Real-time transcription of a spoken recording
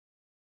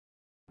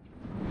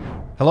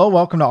Hello,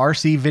 welcome to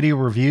RC Video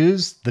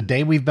Reviews. The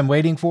day we've been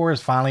waiting for has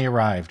finally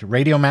arrived.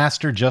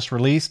 Radiomaster just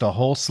released a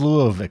whole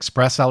slew of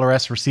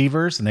ExpressLRS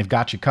receivers, and they've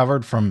got you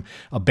covered from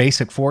a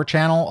basic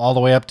 4-channel all the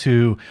way up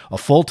to a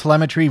full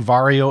telemetry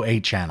Vario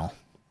 8-channel.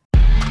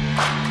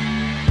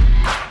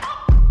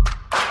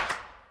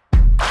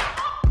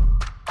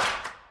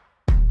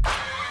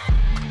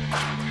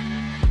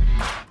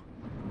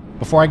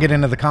 Before I get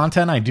into the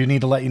content, I do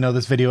need to let you know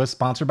this video is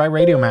sponsored by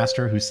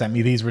Radiomaster, who sent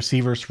me these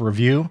receivers for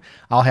review.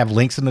 I'll have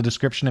links in the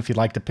description if you'd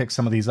like to pick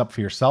some of these up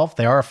for yourself.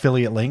 They are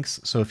affiliate links,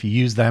 so if you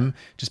use them,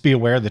 just be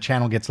aware the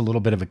channel gets a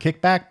little bit of a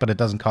kickback, but it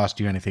doesn't cost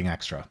you anything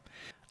extra.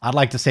 I'd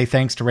like to say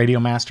thanks to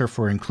Radiomaster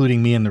for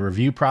including me in the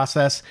review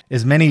process.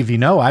 As many of you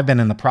know, I've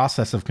been in the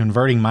process of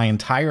converting my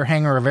entire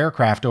hangar of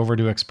aircraft over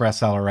to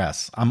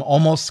ExpressLRS. I'm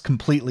almost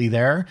completely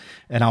there,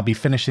 and I'll be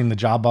finishing the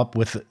job up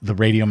with the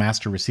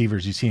Radiomaster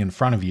receivers you see in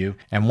front of you,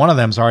 and one of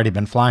them's already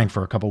been flying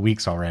for a couple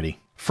weeks already.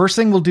 First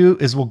thing we'll do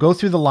is we'll go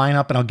through the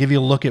lineup and I'll give you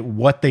a look at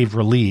what they've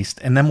released,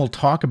 and then we'll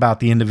talk about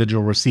the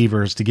individual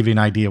receivers to give you an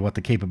idea what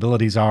the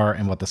capabilities are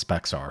and what the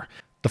specs are.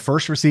 The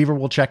first receiver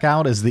we'll check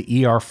out is the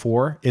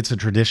ER4. It's a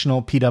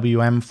traditional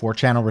PWM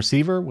 4-channel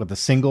receiver with a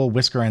single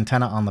whisker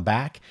antenna on the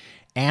back.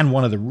 And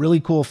one of the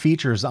really cool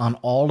features on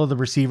all of the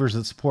receivers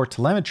that support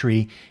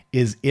telemetry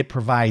is it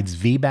provides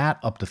VBAT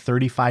up to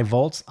 35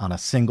 volts on a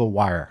single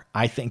wire.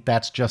 I think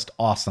that's just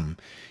awesome.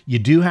 You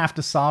do have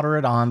to solder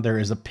it on. There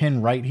is a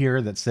pin right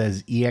here that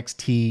says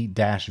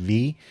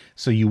EXT-V,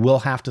 so you will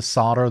have to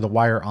solder the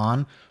wire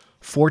on.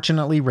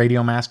 Fortunately,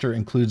 Radiomaster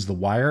includes the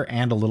wire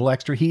and a little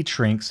extra heat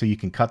shrink, so you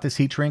can cut this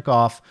heat shrink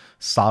off,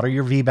 solder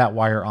your VBAT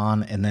wire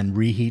on, and then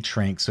reheat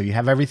shrink. So you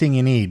have everything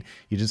you need.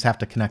 You just have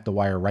to connect the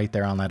wire right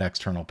there on that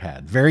external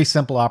pad. Very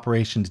simple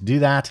operation to do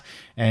that,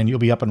 and you'll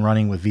be up and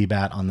running with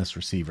VBAT on this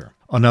receiver.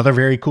 Another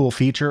very cool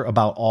feature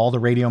about all the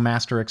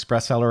Radiomaster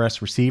ExpressLRS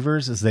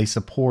receivers is they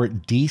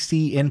support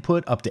DC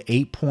input up to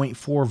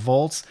 8.4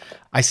 volts.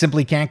 I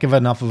simply can't give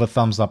enough of a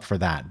thumbs up for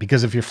that,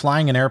 because if you're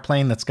flying an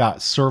airplane that's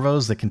got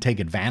servos that can take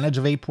advantage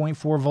of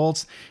 8.4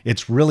 volts,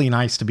 it's really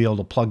nice to be able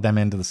to plug them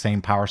into the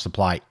same power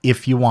supply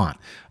if you want.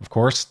 Of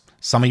course,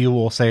 some of you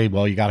will say,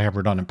 well, you got to have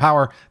redundant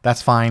power.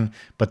 That's fine.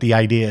 But the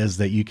idea is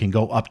that you can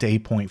go up to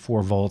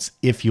 8.4 volts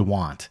if you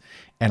want.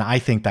 And I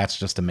think that's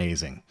just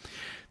amazing.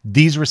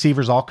 These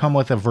receivers all come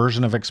with a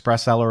version of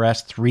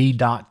ExpressLRS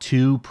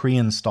 3.2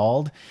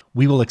 pre-installed.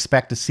 We will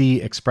expect to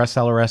see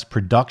ExpressLRS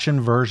production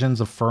versions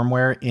of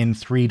firmware in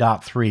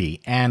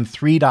 3.3, and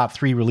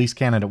 3.3 release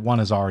candidate 1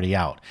 is already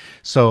out.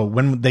 So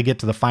when they get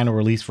to the final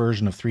release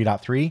version of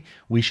 3.3,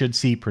 we should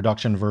see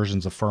production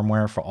versions of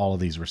firmware for all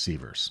of these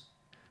receivers.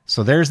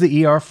 So there's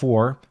the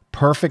ER4.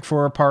 Perfect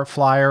for a part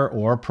flyer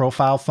or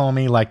profile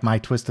foamy like my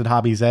Twisted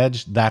Hobbies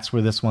Edge. That's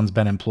where this one's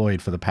been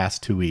employed for the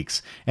past 2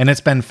 weeks. And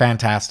it's been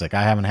fantastic.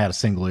 I haven't had a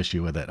single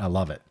issue with it. I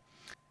love it.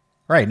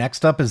 All right,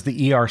 next up is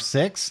the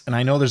ER6. And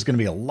I know there's going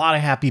to be a lot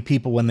of happy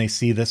people when they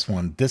see this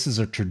one. This is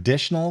a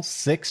traditional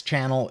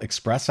 6-channel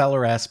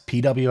ExpressLRS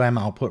PWM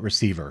output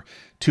receiver.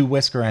 2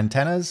 whisker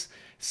antennas,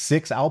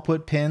 6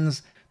 output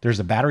pins. There's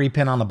a battery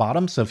pin on the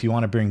bottom, so if you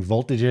want to bring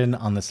voltage in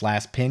on this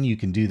last pin, you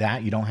can do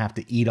that. You don't have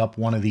to eat up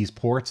one of these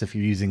ports if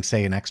you're using,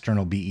 say, an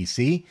external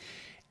BEC.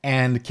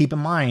 And keep in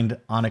mind,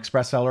 on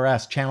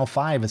ExpressLRS, channel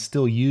 5 is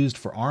still used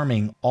for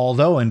arming,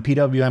 although in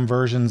PWM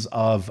versions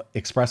of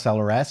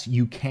ExpressLRS,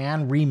 you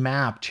can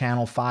remap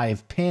channel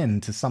 5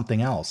 pin to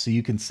something else. So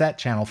you can set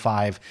channel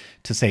 5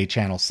 to, say,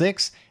 channel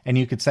 6, and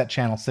you could set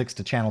channel 6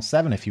 to channel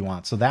 7 if you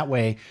want. So that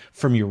way,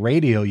 from your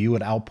radio, you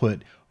would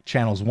output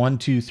channels 1,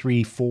 2,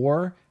 3,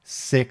 4,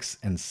 6,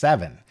 and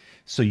 7.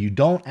 So you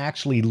don't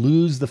actually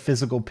lose the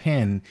physical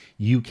pin.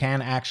 You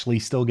can actually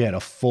still get a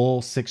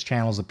full 6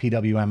 channels of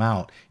PWM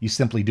out. You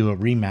simply do a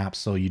remap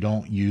so you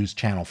don't use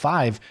channel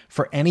 5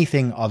 for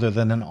anything other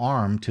than an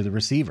arm to the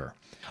receiver.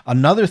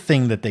 Another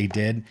thing that they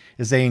did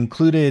is they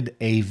included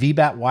a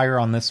VBAT wire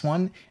on this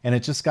one, and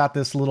it just got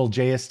this little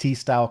JST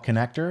style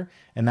connector,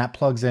 and that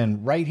plugs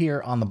in right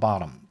here on the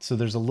bottom. So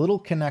there's a little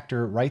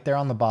connector right there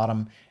on the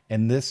bottom,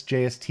 and this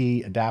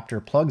JST adapter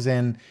plugs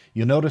in.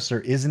 You'll notice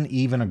there isn't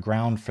even a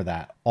ground for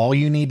that. All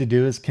you need to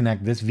do is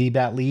connect this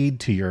VBAT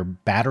lead to your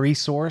battery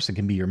source. It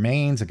can be your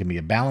mains, it can be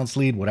a balance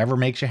lead, whatever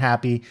makes you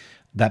happy.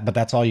 But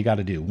that's all you got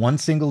to do. One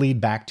single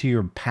lead back to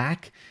your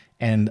pack,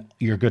 and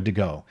you're good to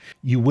go.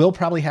 You will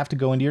probably have to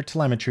go into your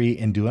telemetry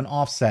and do an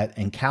offset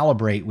and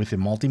calibrate with a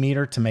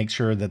multimeter to make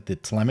sure that the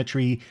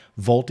telemetry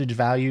voltage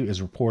value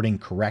is reporting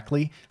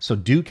correctly. So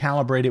do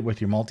calibrate it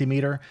with your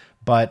multimeter,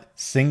 but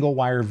single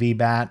wire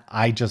VBAT,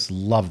 I just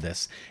love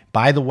this.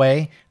 By the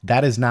way,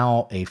 that is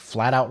now a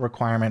flat out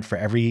requirement for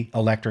every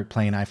electric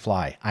plane I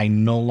fly. I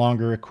no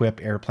longer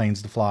equip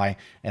airplanes to fly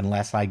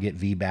unless I get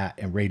VBAT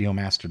and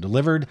Radiomaster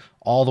delivered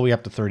all the way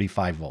up to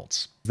 35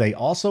 volts. They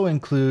also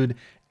include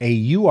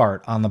a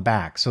UART on the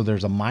back. So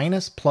there's a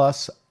minus,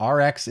 plus,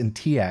 RX, and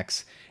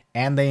TX,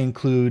 and they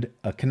include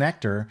a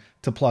connector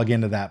to plug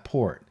into that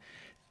port.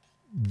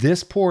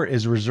 This port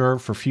is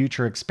reserved for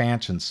future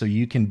expansions, so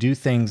you can do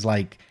things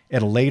like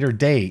at a later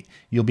date,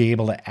 you'll be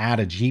able to add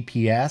a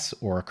GPS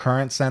or a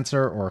current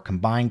sensor or a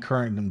combined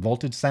current and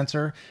voltage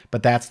sensor,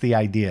 but that's the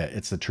idea.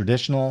 It's a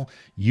traditional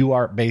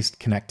UART-based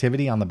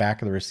connectivity on the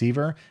back of the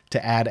receiver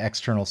to add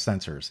external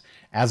sensors.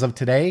 As of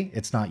today,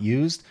 it's not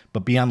used,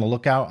 but be on the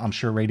lookout. I'm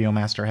sure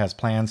Radiomaster has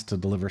plans to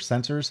deliver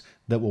sensors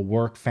that will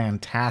work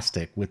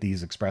fantastic with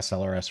these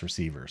ExpressLRS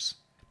receivers.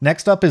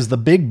 Next up is the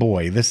big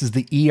boy. This is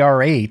the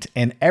ER8,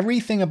 and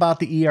everything about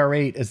the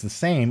ER8 is the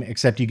same,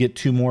 except you get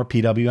 2 more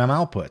PWM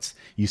outputs.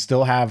 You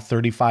still have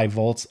 35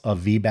 volts of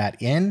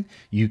VBAT in.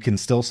 You can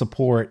still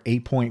support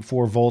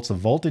 8.4 volts of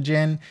voltage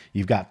in.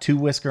 You've got 2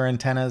 whisker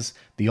antennas.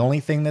 The only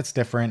thing that's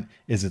different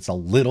is it's a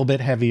little bit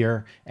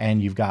heavier,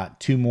 and you've got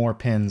 2 more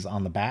pins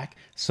on the back,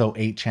 so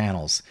 8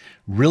 channels.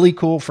 Really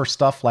cool for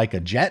stuff like a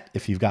jet,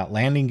 if you've got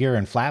landing gear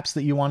and flaps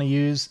that you want to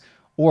use,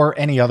 or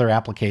any other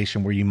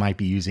application where you might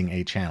be using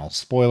 8 channels.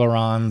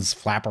 Spoiler-ons,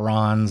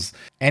 flapper-ons,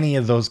 any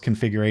of those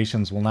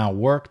configurations will now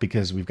work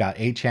because we've got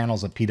 8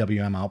 channels of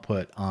PWM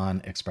output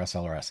on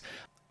ExpressLRS.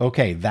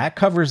 Okay, that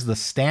covers the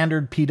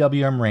standard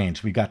PWM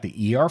range. We've got the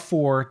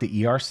ER4,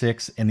 the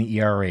ER6, and the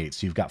ER8.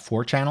 So you've got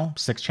 4-channel,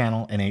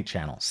 6-channel, and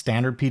 8-channel.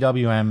 Standard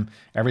PWM,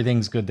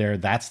 everything's good there.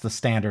 That's the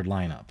standard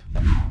lineup.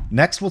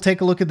 Next, we'll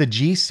take a look at the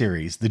G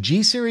series. The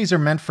G series are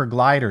meant for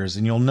gliders,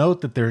 and you'll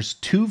note that there's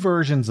 2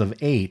 versions of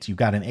 8. You've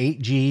got an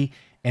 8G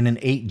and an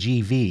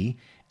 8GV,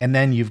 and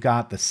then you've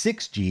got the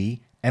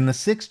 6G and the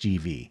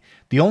 6GV.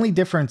 The only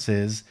difference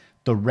is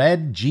the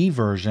red G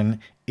version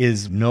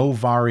is no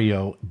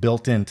Vario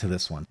built into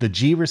this one. The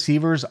G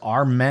receivers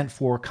are meant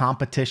for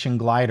competition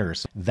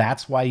gliders.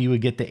 That's why you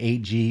would get the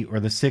 8G or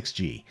the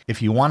 6G.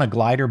 If you want a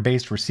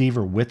glider-based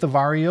receiver with the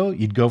Vario,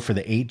 you'd go for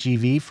the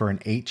 8GV for an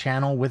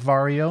 8-channel with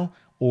Vario,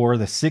 or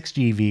the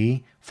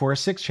 6GV for a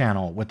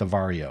 6-channel with the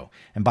Vario.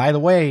 And by the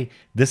way,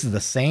 this is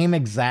the same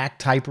exact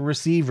type of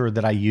receiver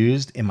that I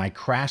used in my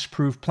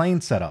crash-proof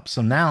plane setup.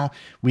 So now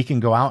we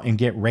can go out and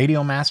get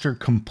Radiomaster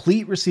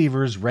complete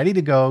receivers ready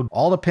to go.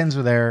 All the pins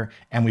are there,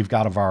 and we've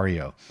got a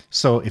Vario.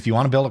 So if you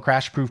want to build a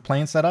crash-proof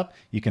plane setup,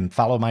 you can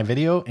follow my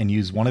video and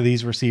use one of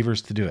these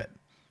receivers to do it.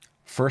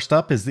 First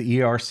up is the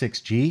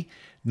ER6G.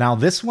 Now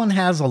this one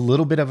has a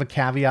little bit of a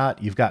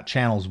caveat. You've got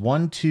channels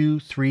 1, 2,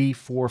 3,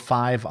 4,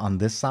 5 on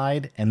this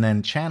side, and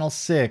then channel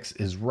 6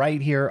 is right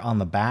here on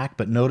the back,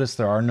 but notice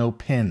there are no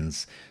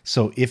pins.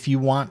 So if you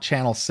want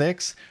channel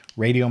 6,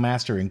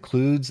 Radiomaster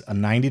includes a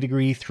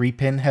 90-degree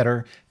 3-pin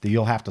header that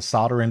you'll have to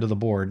solder into the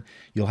board.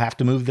 You'll have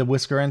to move the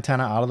whisker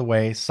antenna out of the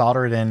way,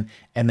 solder it in,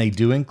 and they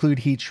do include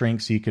heat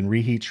shrink, so you can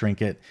reheat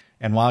shrink it.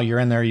 And while you're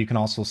in there, you can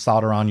also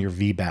solder on your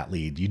VBAT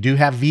lead. You do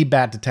have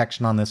VBAT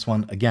detection on this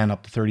one, again,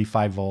 up to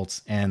 35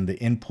 volts, and the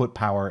input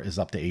power is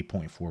up to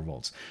 8.4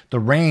 volts. The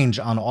range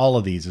on all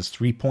of these is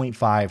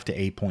 3.5 to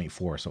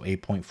 8.4, so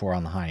 8.4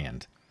 on the high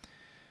end.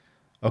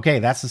 Okay,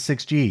 that's the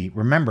 6G.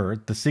 Remember,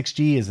 the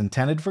 6G is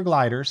intended for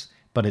gliders,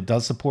 but it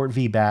does support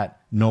VBAT,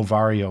 no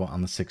Vario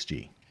on the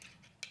 6G.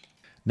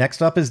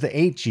 Next up is the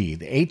 8G.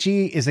 The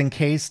 8G is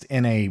encased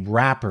in a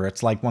wrapper.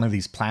 It's like one of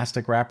these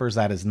plastic wrappers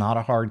that is not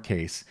a hard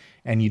case.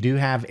 And you do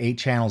have 8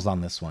 channels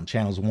on this one.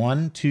 Channels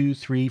 1, 2,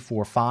 3,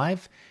 4,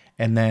 5,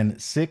 and then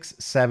 6,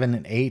 7,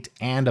 and 8,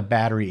 and a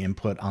battery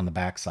input on the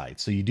backside.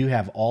 So you do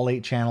have all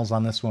 8 channels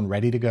on this one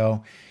ready to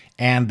go.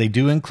 And they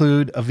do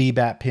include a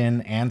VBAT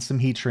pin and some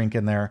heat shrink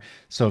in there.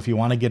 So if you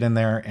want to get in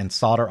there and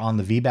solder on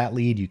the VBAT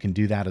lead, you can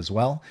do that as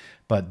well.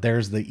 But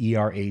there's the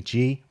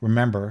ER8G.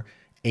 Remember,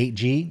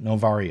 8G, no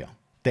Vario.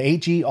 The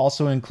 8G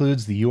also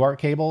includes the UART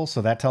cable,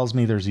 so that tells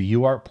me there's a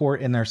UART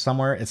port in there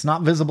somewhere. It's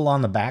not visible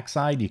on the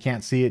backside. You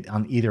can't see it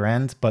on either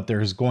end, but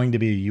there's going to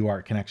be a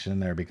UART connection in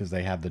there because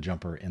they have the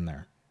jumper in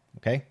there,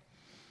 okay?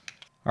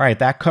 All right,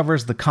 that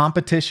covers the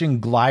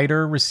competition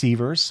glider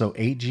receivers, so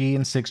 8G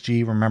and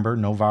 6G, remember,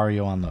 no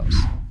Vario on those.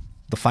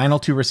 The final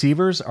 2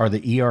 receivers are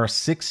the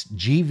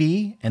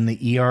ER6GV and the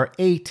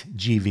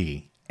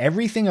ER8GV.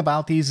 Everything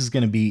about these is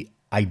going to be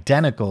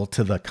identical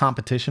to the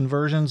competition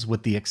versions,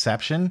 with the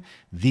exception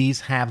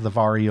these have the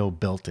Vario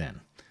built in.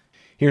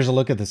 Here's a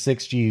look at the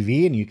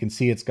 6GV, and you can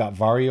see it's got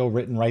Vario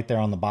written right there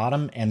on the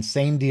bottom. And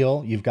same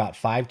deal, you've got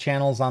 5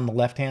 channels on the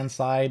left-hand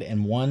side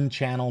and 1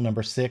 channel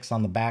number 6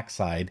 on the back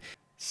side.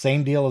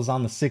 Same deal as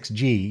on the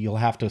 6G. You'll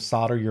have to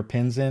solder your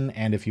pins in,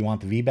 and if you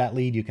want the VBAT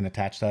lead, you can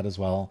attach that as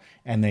well,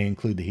 and they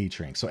include the heat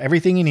shrink. So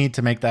everything you need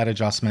to make that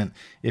adjustment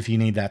if you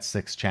need that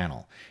 6th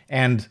channel.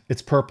 And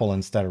it's purple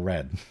instead of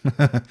red,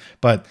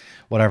 but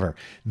whatever.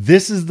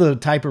 This is the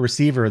type of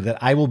receiver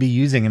that I will be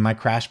using in my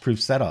crash-proof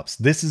setups.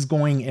 This is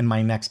going in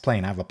my next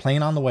plane. I have a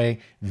plane on the way.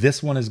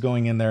 This one is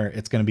going in there.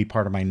 It's going to be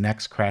part of my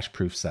next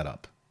crash-proof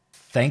setup.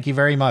 Thank you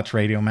very much,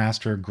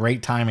 Radiomaster.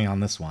 Great timing on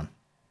this one.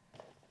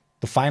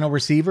 The final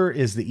receiver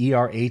is the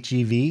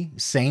ER8GV.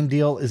 Same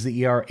deal as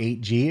the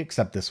ER8G,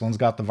 except this one's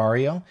got the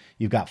Vario.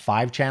 You've got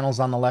 5 channels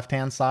on the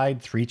left-hand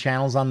side, 3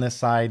 channels on this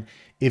side.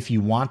 If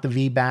you want the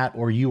VBAT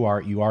or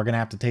UART, you are going to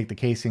have to take the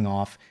casing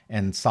off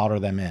and solder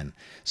them in.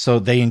 So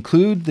they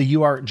include the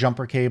UART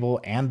jumper cable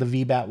and the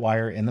VBAT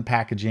wire in the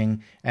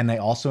packaging, and they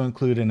also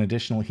include an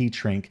additional heat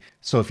shrink.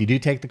 So if you do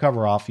take the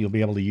cover off, you'll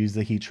be able to use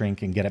the heat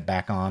shrink and get it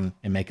back on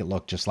and make it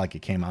look just like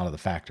it came out of the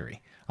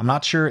factory. I'm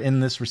not sure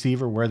in this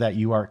receiver where that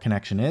UART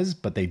connection is,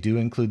 but they do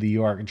include the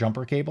UART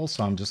jumper cable,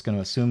 so I'm just going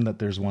to assume that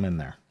there's one in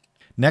there.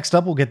 Next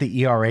up, we'll get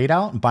the ER8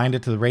 out and bind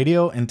it to the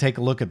radio and take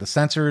a look at the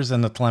sensors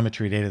and the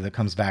telemetry data that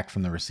comes back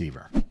from the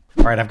receiver.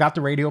 All right, I've got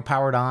the radio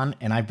powered on,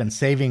 and I've been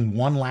saving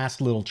one last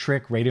little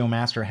trick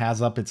Radiomaster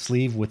has up its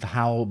sleeve with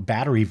how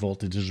battery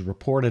voltage is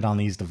reported on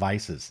these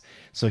devices.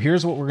 So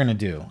here's what we're going to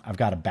do. I've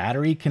got a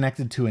battery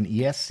connected to an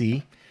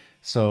ESC.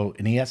 So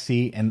an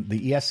ESC, and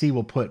the ESC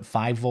will put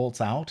 5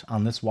 volts out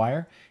on this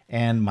wire,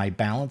 and my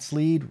balance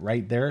lead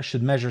right there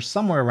should measure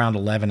somewhere around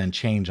 11 and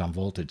change on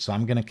voltage. So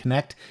I'm going to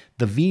connect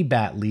the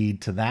VBAT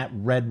lead to that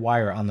red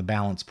wire on the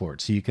balance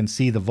port so you can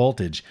see the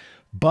voltage.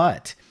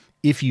 But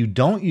if you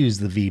don't use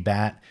the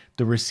VBAT,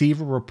 the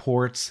receiver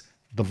reports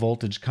the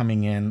voltage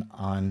coming in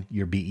on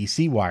your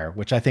BEC wire,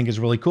 which I think is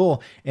really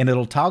cool, and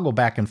it'll toggle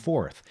back and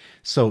forth.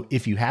 So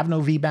if you have no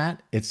VBAT,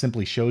 it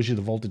simply shows you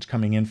the voltage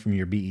coming in from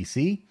your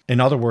BEC. In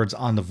other words,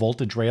 on the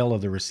voltage rail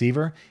of the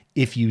receiver.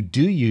 If you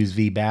do use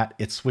VBAT,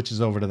 it switches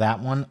over to that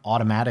one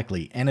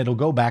automatically, and it'll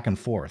go back and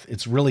forth.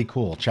 It's really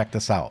cool. Check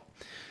this out.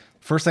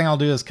 First thing I'll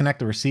do is connect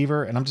the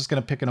receiver, and I'm just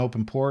going to pick an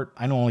open port.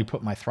 I normally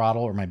put my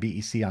throttle or my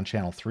BEC on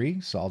channel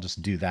 3, so I'll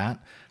just do that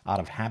out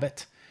of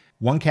habit.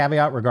 One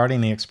caveat regarding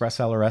the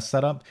ExpressLRS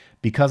setup,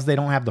 because they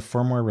don't have the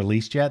firmware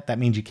released yet, that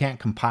means you can't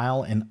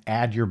compile and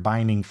add your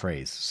binding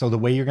phrase. So the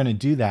way you're going to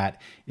do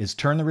that is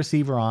turn the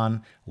receiver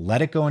on,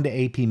 let it go into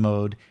AP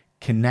mode,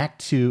 connect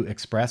to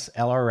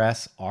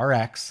ExpressLRS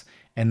RX,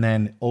 and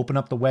then open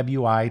up the web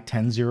UI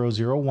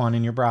 10001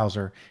 in your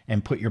browser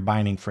and put your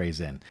binding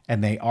phrase in.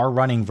 And they are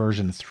running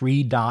version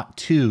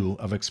 3.2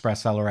 of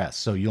ExpressLRS.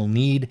 So you'll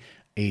need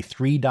a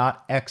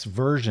 3.x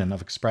version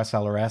of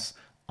ExpressLRS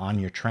on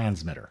your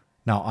transmitter.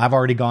 Now, I've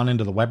already gone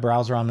into the web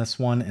browser on this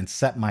one and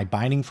set my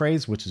binding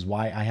phrase, which is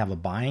why I have a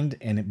bind.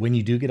 And when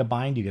you do get a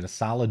bind, you get a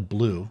solid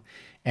blue.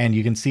 And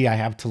you can see I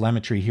have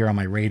telemetry here on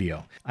my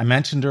radio. I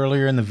mentioned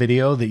earlier in the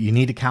video that you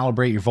need to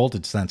calibrate your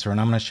voltage sensor,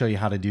 and I'm going to show you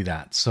how to do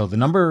that. So the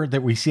number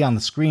that we see on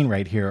the screen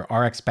right here,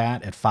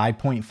 RxBAT at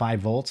 5.5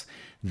 volts,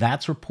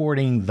 that's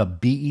reporting the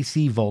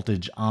BEC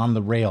voltage on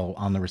the rail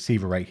on the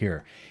receiver right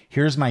here.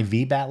 Here's my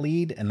VBAT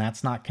lead, and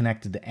that's not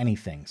connected to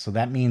anything. So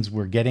that means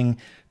we're getting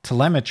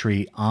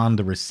telemetry on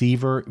the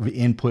receiver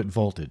input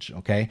voltage,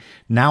 okay?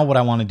 Now what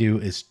I want to do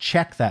is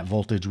check that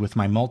voltage with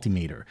my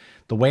multimeter.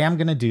 The way I'm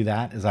going to do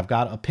that is I've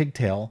got a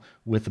pigtail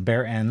with the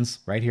bare ends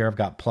right here. I've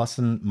got plus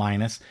and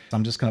minus. So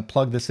I'm just going to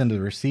plug this into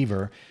the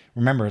receiver.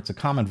 Remember, it's a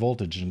common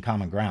voltage and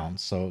common ground,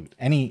 so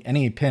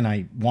any pin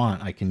I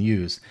want I can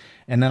use.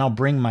 And then I'll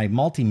bring my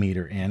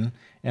multimeter in,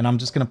 and I'm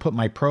just going to put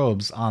my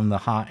probes on the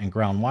hot and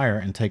ground wire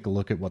and take a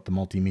look at what the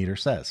multimeter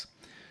says.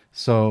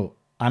 So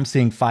I'm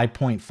seeing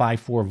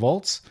 5.54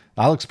 volts.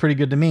 That looks pretty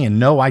good to me. And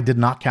no, I did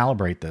not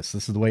calibrate this.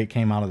 This is the way it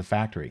came out of the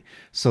factory.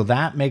 So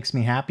that makes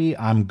me happy.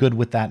 I'm good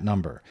with that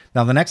number.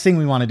 Now, the next thing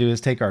we want to do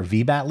is take our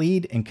VBAT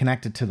lead and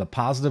connect it to the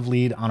positive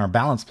lead on our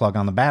balance plug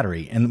on the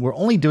battery. And we're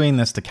only doing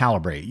this to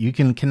calibrate. You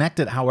can connect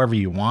it however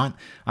you want.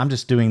 I'm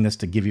just doing this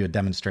to give you a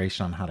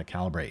demonstration on how to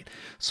calibrate.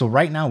 So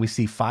right now we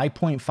see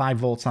 5.5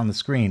 volts on the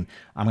screen.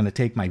 I'm going to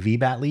take my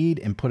VBAT lead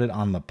and put it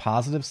on the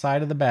positive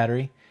side of the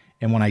battery.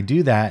 And when I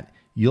do that,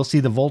 you'll see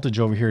the voltage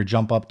over here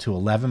jump up to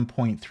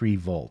 11.3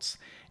 volts.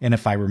 And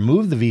if I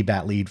remove the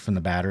VBAT lead from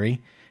the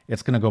battery,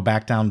 it's going to go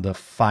back down to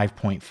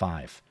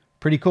 5.5.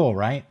 Pretty cool,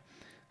 right?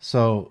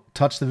 So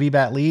touch the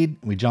VBAT lead,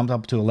 we jumped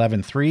up to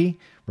 11.3,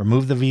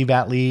 remove the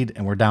VBAT lead,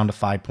 and we're down to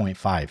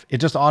 5.5. It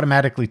just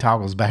automatically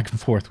toggles back and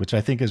forth, which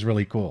I think is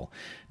really cool.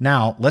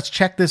 Now, let's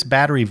check this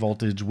battery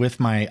voltage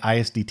with my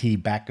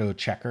ISDT backgo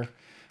checker.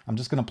 I'm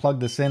just going to plug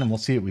this in and we'll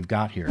see what we've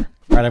got here.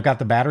 All right, I've got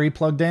the battery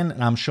plugged in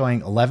and I'm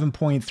showing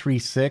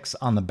 11.36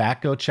 on the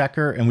backgo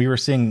checker, and we were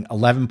seeing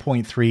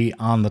 11.3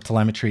 on the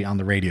telemetry on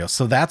the radio.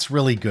 So that's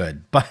really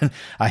good. But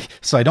I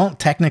don't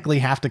technically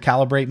have to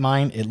calibrate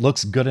mine. It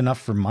looks good enough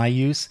for my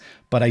use,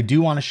 but I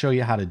do want to show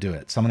you how to do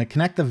it. So I'm going to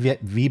connect the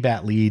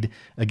VBAT lead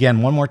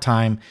again one more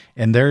time,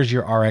 and there's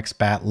your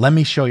RxBAT. Let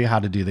me show you how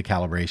to do the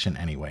calibration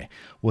anyway.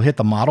 We'll hit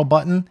the model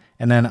button,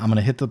 and then I'm going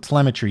to hit the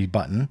telemetry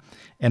button,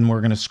 and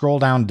we're going to scroll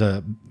down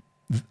to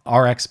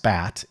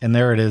RxBAT, and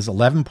there it is,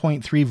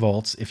 11.3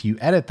 volts. If you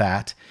edit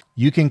that,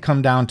 you can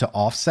come down to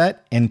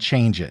offset and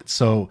change it.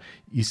 So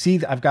you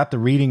see I've got the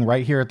reading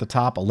right here at the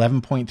top,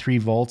 11.3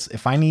 volts.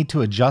 If I need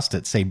to adjust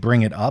it, say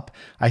bring it up,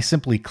 I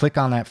simply click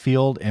on that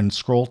field and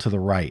scroll to the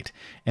right.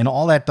 And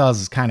all that does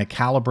is kind of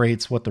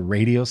calibrates what the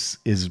radio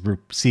is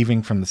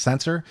receiving from the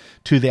sensor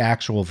to the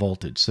actual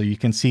voltage. So you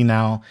can see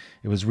now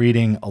it was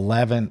reading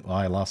 11, well,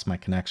 I lost my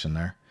connection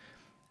there.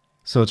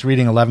 So it's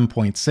reading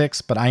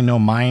 11.6, but I know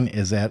mine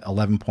is at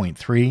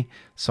 11.3.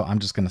 So I'm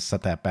just going to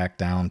set that back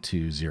down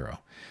to 0.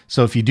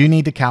 So if you do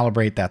need to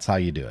calibrate, that's how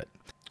you do it.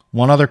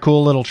 One other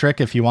cool little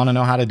trick, if you want to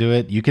know how to do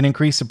it, you can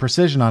increase the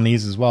precision on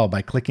these as well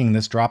by clicking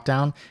this drop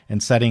down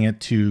and setting it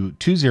to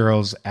 2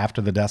 zeros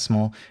after the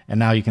decimal. And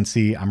now you can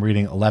see I'm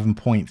reading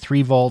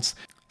 11.3 volts.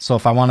 So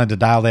if I wanted to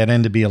dial that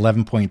in to be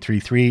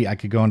 11.33, I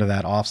could go into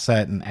that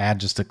offset and add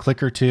just a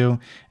click or two,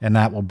 and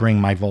that will bring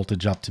my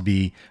voltage up to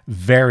be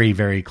very,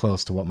 very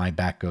close to what my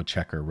backgo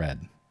checker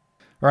read.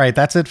 All right,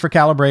 that's it for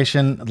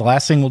calibration. The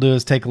last thing we'll do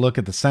is take a look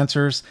at the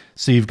sensors.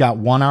 So you've got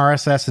one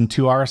RSS and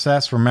two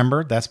RSS.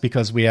 Remember, that's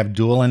because we have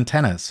dual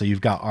antennas. So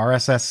you've got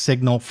RSS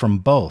signal from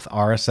both,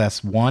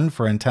 RSS1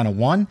 for antenna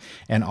 1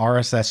 and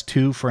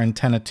RSS2 for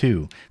antenna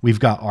 2. We've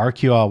got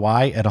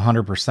RQLY at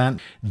 100%.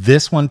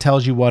 This one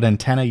tells you what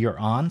antenna you're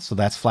on. So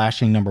that's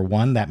flashing number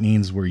 1. That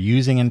means we're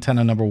using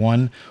antenna number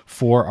 1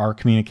 for our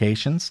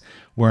communications.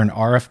 We're in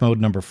RF mode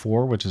number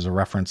 4, which is a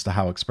reference to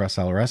how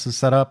ExpressLRS is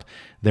set up.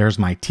 There's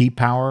my T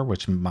power,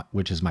 which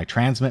is my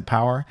transmit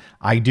power.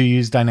 I do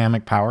use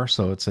dynamic power,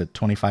 so it's at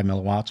 25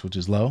 milliwatts, which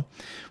is low.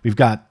 We've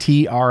got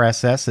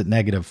TRSS at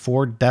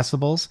 -4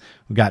 decibels.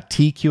 We've got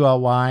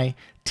TQLY,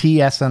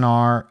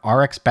 TSNR,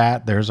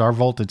 RXBAT, there's our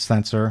voltage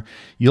sensor.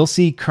 You'll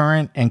see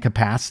current and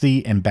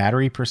capacity and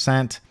battery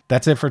percent.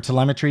 That's it for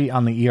telemetry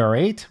on the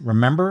ER8.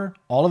 Remember,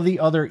 all of the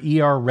other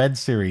ER Red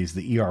series,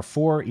 the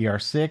ER4,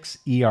 ER6,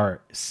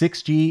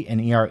 ER6G,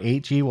 and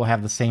ER8G will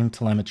have the same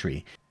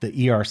telemetry. The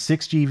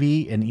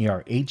ER6GV and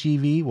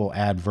ER8GV will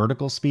add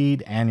vertical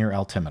speed and your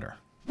altimeter.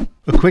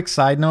 A quick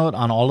side note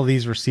on all of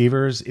these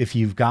receivers, if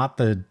you've got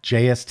the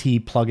JST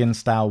plug-in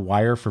style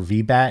wire for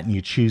VBAT and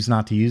you choose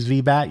not to use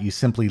VBAT, you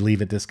simply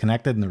leave it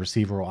disconnected and the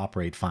receiver will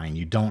operate fine.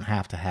 You don't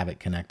have to have it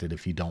connected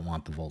if you don't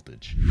want the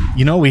voltage.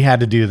 You know we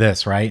had to do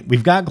this, right?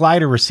 We've got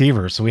glider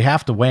receivers, so we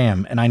have to weigh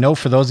them. And I know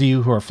for those of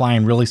you who are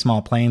flying really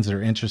small planes that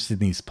are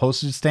interested in these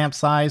postage stamp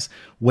size,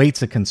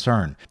 weight's a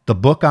concern. The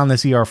book on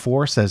this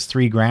ER4 says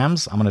 3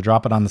 grams. I'm going to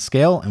drop it on the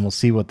scale and we'll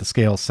see what the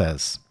scale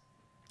says.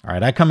 All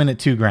right, I come in at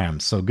 2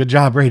 grams, so good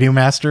job,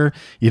 Radiomaster.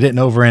 You didn't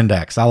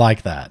over-index. I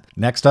like that.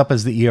 Next up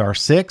is the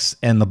ER6,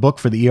 and the book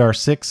for the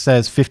ER6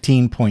 says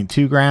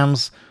 15.2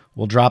 grams.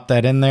 We'll drop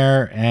that in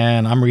there,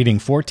 and I'm reading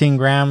 14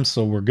 grams,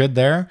 so we're good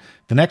there.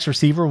 The next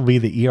receiver will be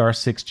the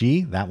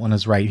ER6G. That one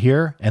is right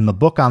here, and the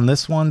book on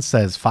this one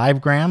says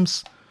 5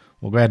 grams.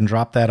 We'll go ahead and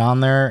drop that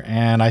on there,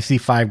 and I see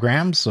 5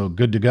 grams, so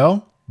good to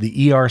go.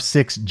 The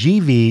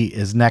ER6GV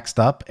is next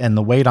up, and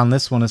the weight on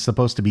this one is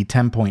supposed to be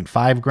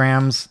 10.5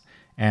 grams.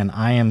 And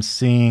I am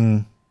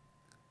seeing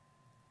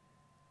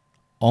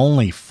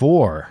only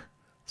 4.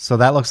 So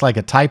that looks like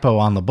a typo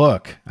on the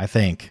book, I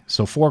think.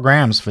 So 4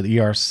 grams for the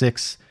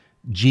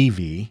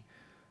ER6GV.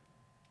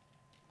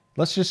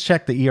 Let's just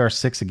check the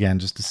ER6 again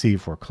just to see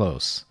if we're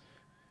close.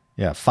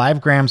 Yeah,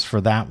 5 grams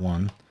for that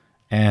one.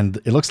 And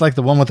it looks like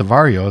the one with the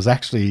Vario is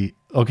actually,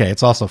 okay,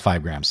 it's also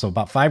 5 grams. So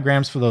about 5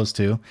 grams for those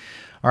two.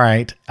 All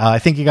right, I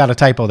think you got a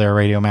typo there,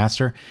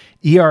 Radiomaster.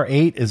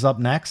 ER8 is up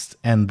next,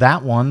 and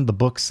that one, the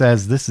book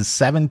says this is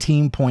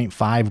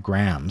 17.5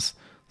 grams.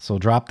 So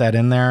drop that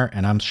in there,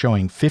 and I'm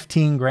showing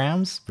 15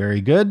 grams.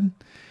 Very good.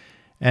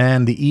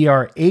 And the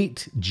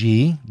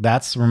ER8G,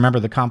 that's, remember,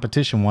 the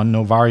competition one,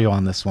 no Vario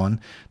on this one.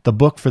 The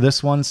book for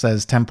this one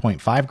says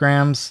 10.5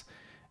 grams.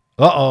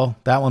 Uh-oh,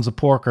 that one's a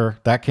porker.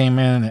 That came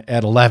in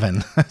at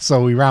 11,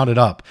 so we rounded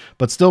up,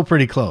 but still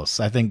pretty close.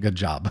 I think good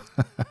job.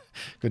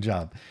 Good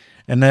job.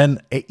 And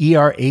then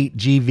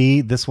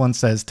ER8GV, this one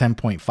says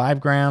 10.5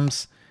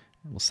 grams.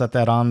 We'll set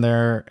that on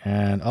there,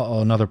 and uh-oh,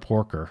 another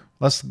porker.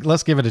 Let's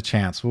give it a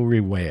chance. We'll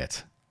reweigh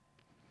it.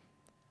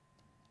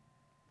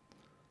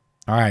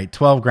 All right,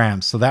 12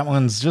 grams. So that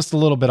one's just a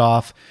little bit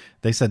off.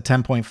 They said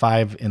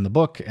 10.5 in the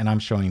book, and I'm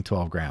showing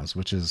 12 grams,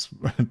 which is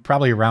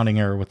probably a rounding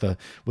error with a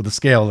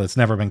scale that's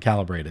never been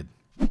calibrated.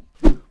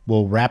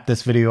 We'll wrap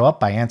this video up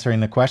by answering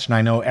the question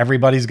I know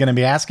everybody's going to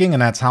be asking,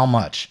 and that's how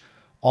much.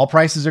 All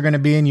prices are going to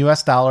be in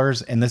US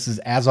dollars, and this is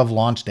as of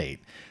launch date.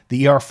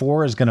 The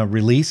ER4 is going to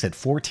release at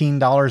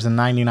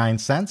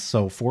 $14.99,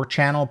 so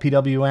 4-channel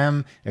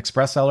PWM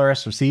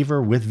ExpressLRS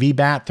receiver with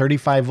VBAT,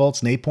 35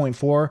 volts and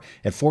 8.4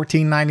 at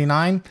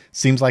 $14.99.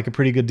 Seems like a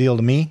pretty good deal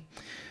to me.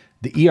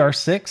 The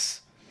ER6,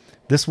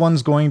 this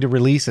one's going to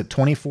release at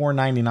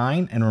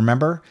 $24.99, and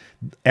remember,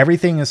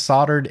 everything is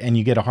soldered and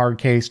you get a hard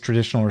case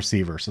traditional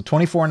receiver. So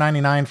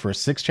 $24.99 for a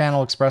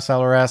 6-channel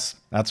ExpressLRS.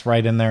 That's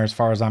right in there as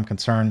far as I'm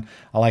concerned.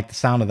 I like the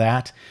sound of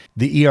that.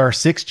 The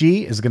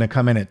ER6G is going to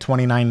come in at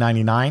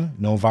 $29.99.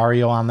 No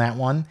Vario on that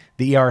one.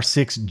 The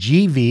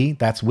ER6GV,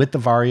 that's with the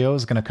Vario,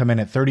 is going to come in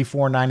at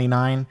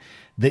 $34.99.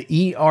 The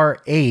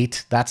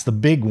ER8, that's the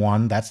big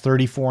one, that's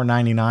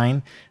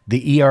 $34.99.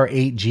 The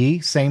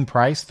ER8G, same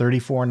price,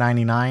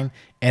 $34.99.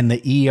 And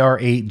the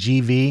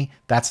ER8GV,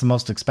 that's the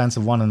most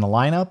expensive one in the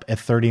lineup at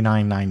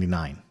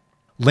 $39.99.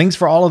 Links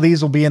for all of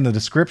these will be in the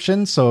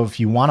description, so if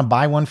you want to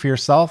buy one for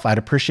yourself, I'd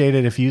appreciate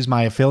it if you use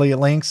my affiliate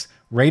links.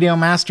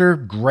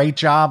 Radiomaster, great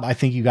job. I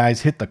think you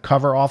guys hit the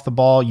cover off the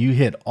ball. You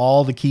hit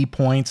all the key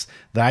points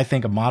that I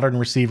think a modern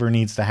receiver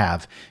needs to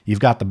have.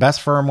 You've got the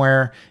best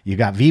firmware, you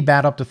got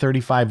VBAT up to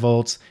 35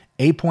 volts,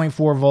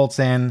 8.4 volts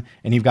in,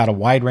 and you've got a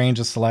wide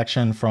range of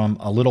selection from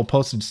a little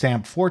postage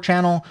stamp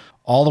 4-channel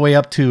all the way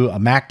up to a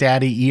Mac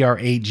Daddy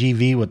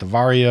ER8GV with the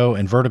Vario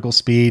and vertical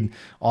speed.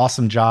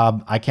 Awesome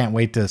job. I can't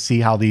wait to see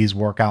how these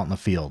work out in the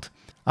field.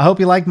 I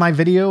hope you liked my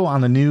video on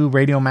the new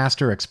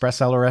Radiomaster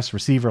ExpressLRS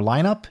receiver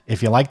lineup.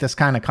 If you like this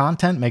kind of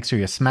content, make sure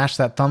you smash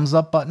that thumbs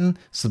up button,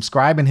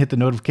 subscribe and hit the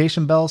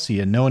notification bell so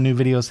you know when new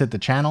videos hit the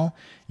channel.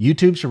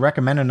 YouTube should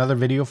recommend another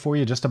video for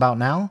you just about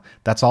now.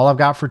 That's all I've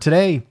got for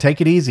today. Take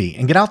it easy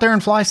and get out there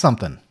and fly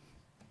something.